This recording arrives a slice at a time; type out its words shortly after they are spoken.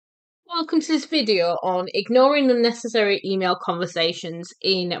Welcome to this video on ignoring unnecessary email conversations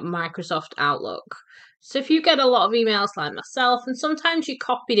in Microsoft Outlook. So if you get a lot of emails like myself, and sometimes you're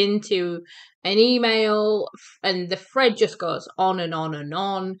copied into an email and the thread just goes on and on and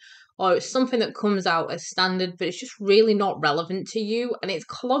on, or it's something that comes out as standard, but it's just really not relevant to you and it's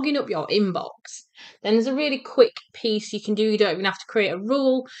clogging up your inbox, then there's a really quick piece you can do. You don't even have to create a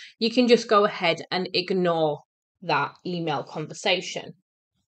rule. You can just go ahead and ignore that email conversation.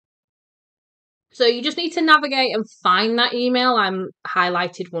 So you just need to navigate and find that email. I'm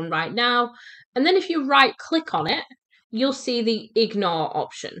highlighted one right now. And then if you right click on it, you'll see the ignore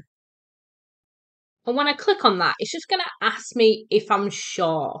option. And when I click on that, it's just going to ask me if I'm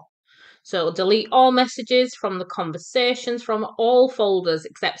sure. So it'll delete all messages from the conversations from all folders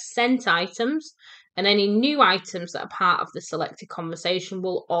except sent items, and any new items that are part of the selected conversation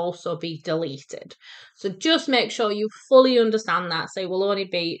will also be deleted. So just make sure you fully understand that. So it will only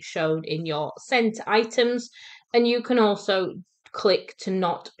be shown in your sent items, and you can also click to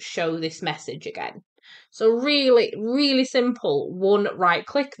not show this message again. So really, really simple. One right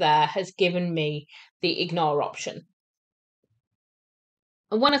click there has given me the ignore option.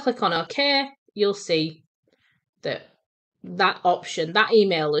 And when I click on OK, you'll see that option, that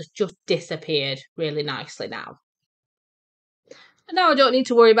email has just disappeared really nicely now. And now I don't need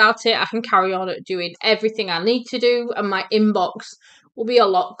to worry about it. I can carry on doing everything I need to do, and my inbox will be a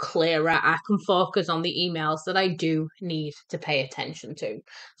lot clearer. I can focus on the emails that I do need to pay attention to.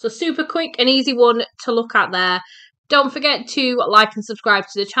 So super quick and easy one to look at there. Don't forget to like and subscribe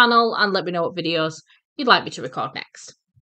to the channel and let me know what videos you'd like me to record next.